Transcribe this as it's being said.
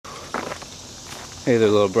Hey there,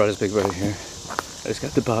 little brothers, big brother here. I just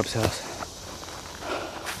got to Bob's house.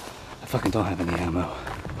 I fucking don't have any ammo.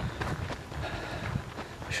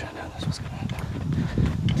 I should have known this was gonna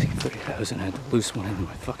happen. Take 30,000. I had to loose one into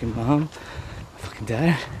my fucking mom, my fucking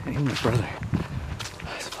dad, and even my brother.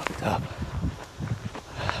 That's fucked up.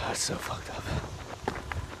 That's so fucked up.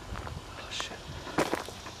 Oh shit.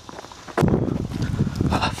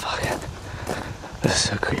 Oh fuck it. This is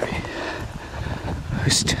so creepy.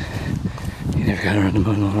 You never got around to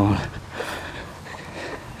mowing the lawn.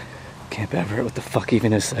 Camp Everett, what the fuck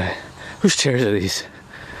even is that? Whose chairs are these?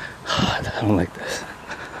 I don't like this.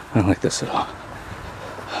 I don't like this at all.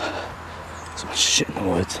 So much shit in the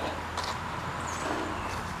woods.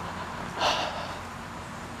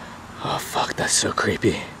 Oh fuck, that's so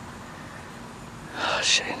creepy. Oh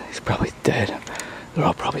shit, he's probably dead. They're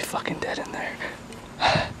all probably fucking dead in there.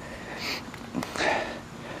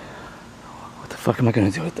 What the fuck am I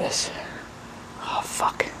gonna do with this? Oh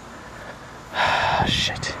fuck.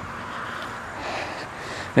 Shit.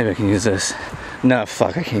 Maybe I can use this. No,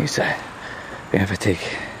 fuck, I can't use that. I have to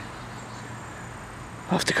take.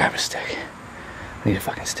 I'll have to grab a stick. I need a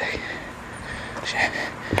fucking stick. Shit.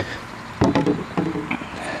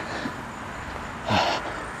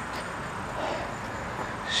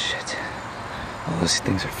 Shit. All those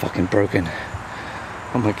things are fucking broken.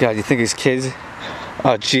 Oh my god, you think these kids?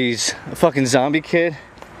 Oh jeez. A fucking zombie kid?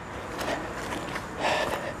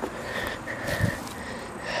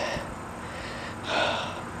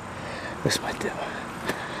 This might do.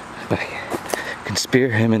 If I can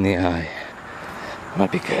spear him in the eye, it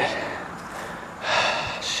might be good.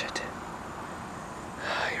 Shit.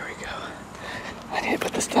 Here we go. I need to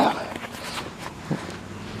put this down.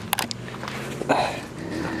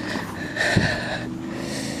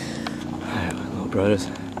 Alright, little brothers.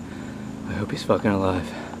 I hope he's fucking alive.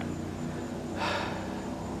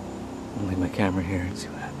 I'll leave my camera here and see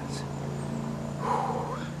what happens.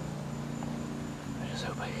 Whew. I just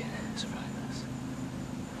hope I can survive this.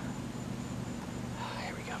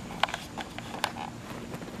 Here we go.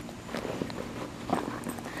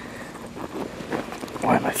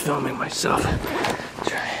 Why am I filming myself?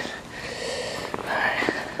 Try it. Alright.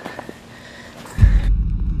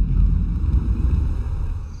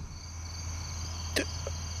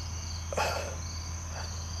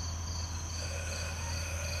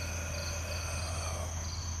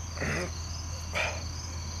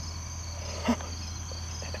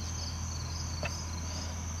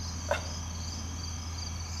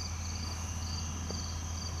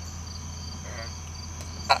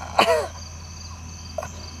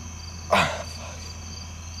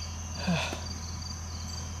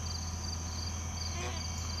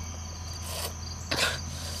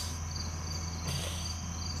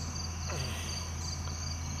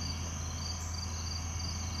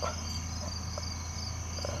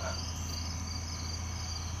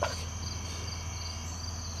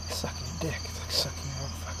 Sucking your dick. It's like sucking your own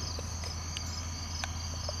fucking dick.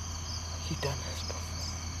 You've done this before.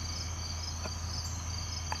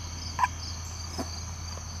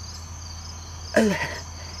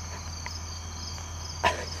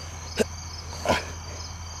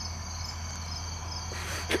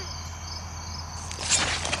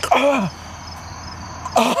 Ah!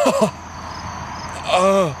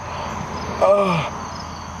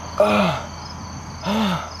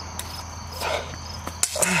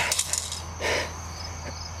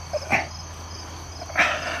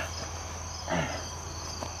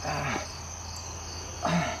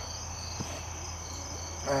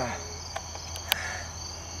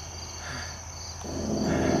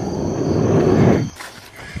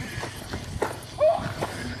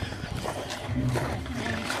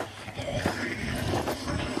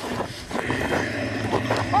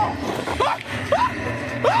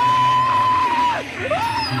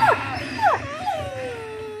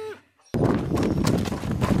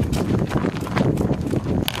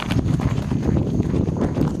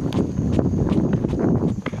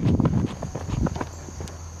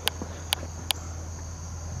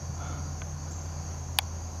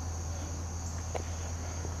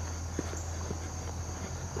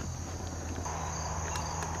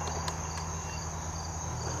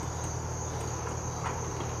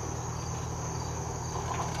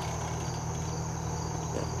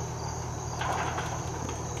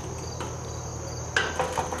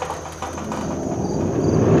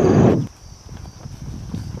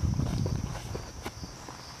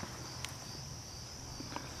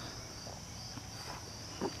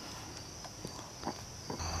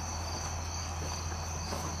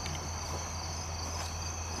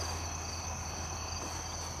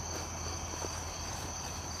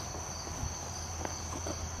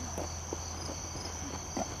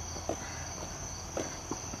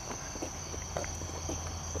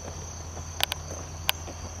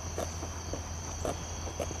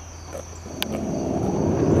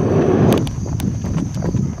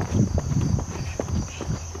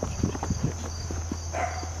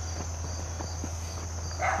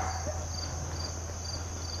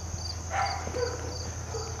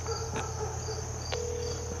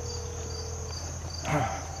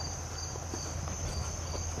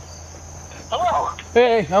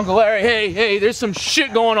 Hey, Uncle Larry, hey, there's some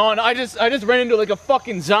shit going on. I just ran into like a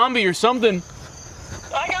fucking zombie or something.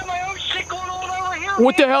 I got my own shit going on over here.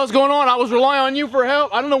 What the hell's going on? I was relying on you for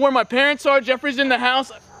help. I don't know where my parents are. Jeffrey's in the house.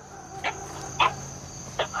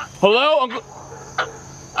 Hello, Uncle?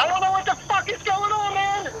 I don't know what the fuck is going on,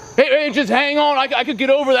 man. Hey, just hang on. I could get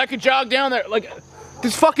over that. I could jog down there. Like,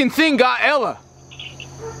 this fucking thing got Ella.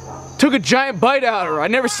 Took a giant bite out of her. I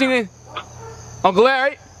never seen it. Uncle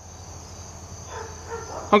Larry?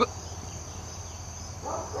 Uncle...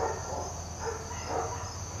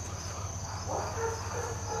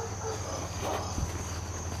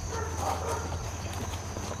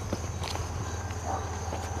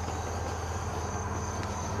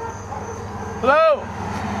 Hello?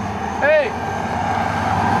 Hey!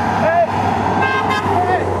 Hey!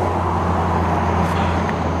 Hey!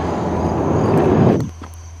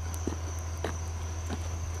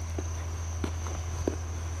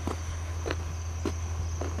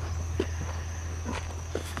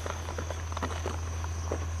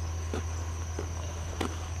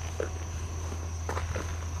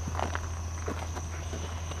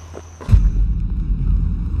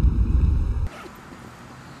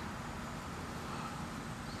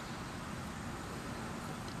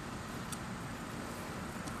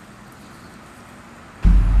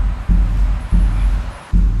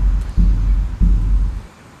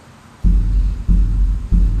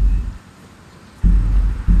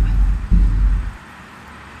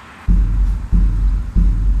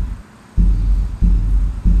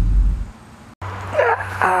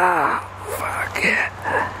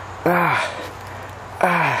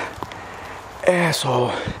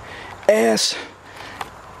 Asshole.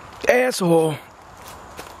 Asshole.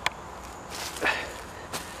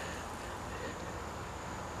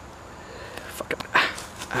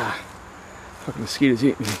 Fucking mosquitoes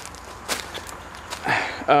eating me.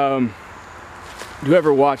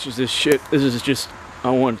 Whoever watches this shit, this is just,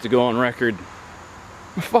 I want it to go on record.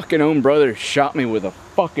 My fucking own brother shot me with a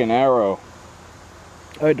fucking arrow.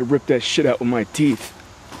 I had to rip that shit out with my teeth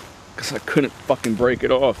because I couldn't fucking break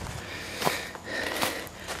it off.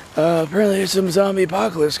 Apparently there's some zombie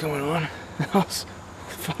apocalypse going on.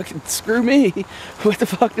 Fucking screw me. What the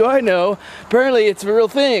fuck do I know? Apparently it's a real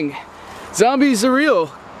thing. Zombies are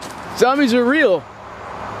real. Zombies are real.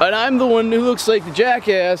 And I'm the one who looks like the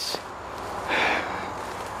jackass.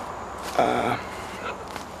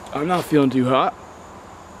 I'm not feeling too hot.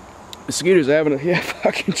 Mosquitoes are having a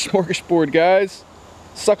fucking smorgasbord, guys.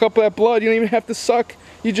 Suck up that blood. You don't even have to suck.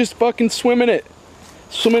 You just fucking swim in it.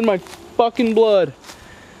 Swim in my fucking blood.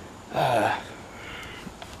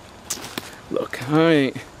 Look, I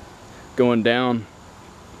ain't going down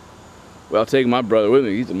without taking my brother with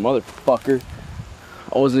me. He's a motherfucker.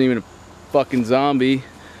 I wasn't even a fucking zombie.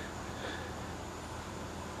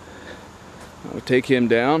 I'm gonna take him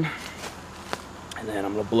down and then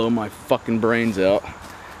I'm gonna blow my fucking brains out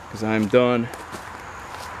because I'm done.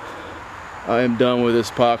 I am done with this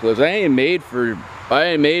apocalypse. I ain't made for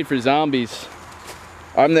zombies.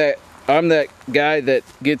 I'm that guy that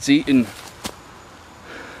gets eaten.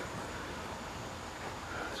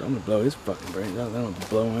 So I'm gonna blow his fucking brains out. I don't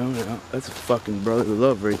blow my own out. That's a fucking brotherly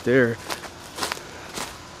love right there.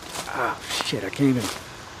 Ah, shit, I can't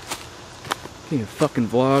even fucking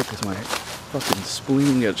vlog because my fucking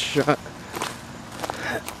spleen got shot.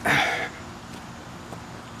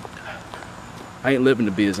 I ain't living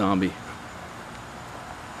to be a zombie.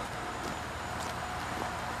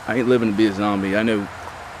 I ain't living to be a zombie. I know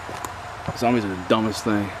zombies are the dumbest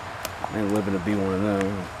thing. I ain't living to be one of them. I'm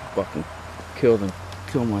gonna fucking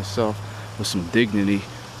kill myself with some dignity.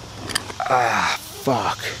 Ah,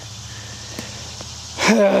 fuck.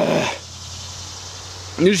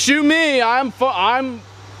 You shoot me. I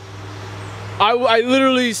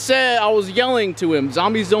literally said, I was yelling to him.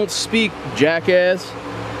 Zombies don't speak, jackass.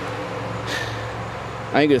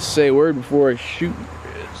 I ain't gonna say a word before I shoot.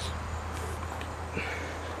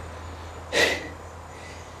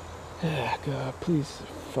 Ah, God, please,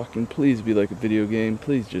 fucking please be like a video game.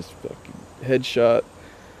 Please just fucking headshot.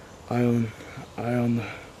 I own the...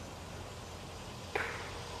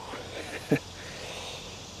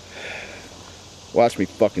 Watch me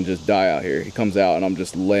fucking just die out here. He comes out and I'm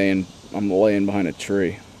laying behind a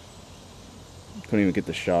tree. Couldn't even get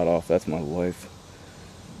the shot off. That's my life.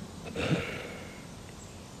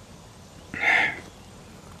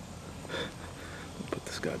 Put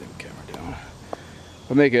this goddamn camera down.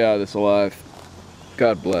 I'll make it out of this alive.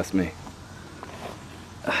 God bless me.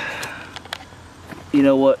 You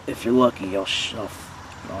know what? If you're lucky, I'll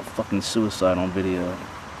fucking suicide on video.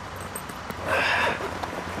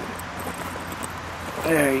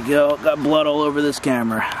 There you go. Got blood all over this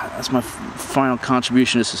camera. That's my final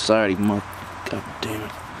contribution to society. God damn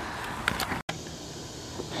it.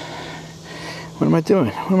 What am I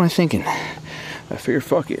doing? What am I thinking? I figure,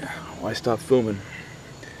 fuck it. Why stop filming?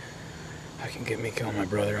 I can get me killing my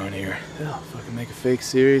brother on here. Hell, if I can make a fake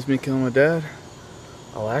series, me killing my dad,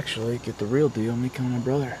 I'll actually get the real deal, me killing my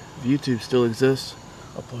brother. If YouTube still exists,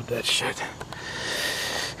 upload that shit.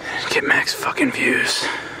 Get max fucking views.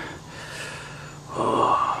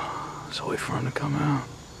 Oh, just wait for him to come out.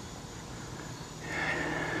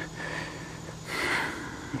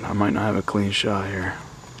 And I might not have a clean shot here.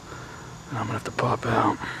 And I'm gonna have to pop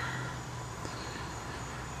out.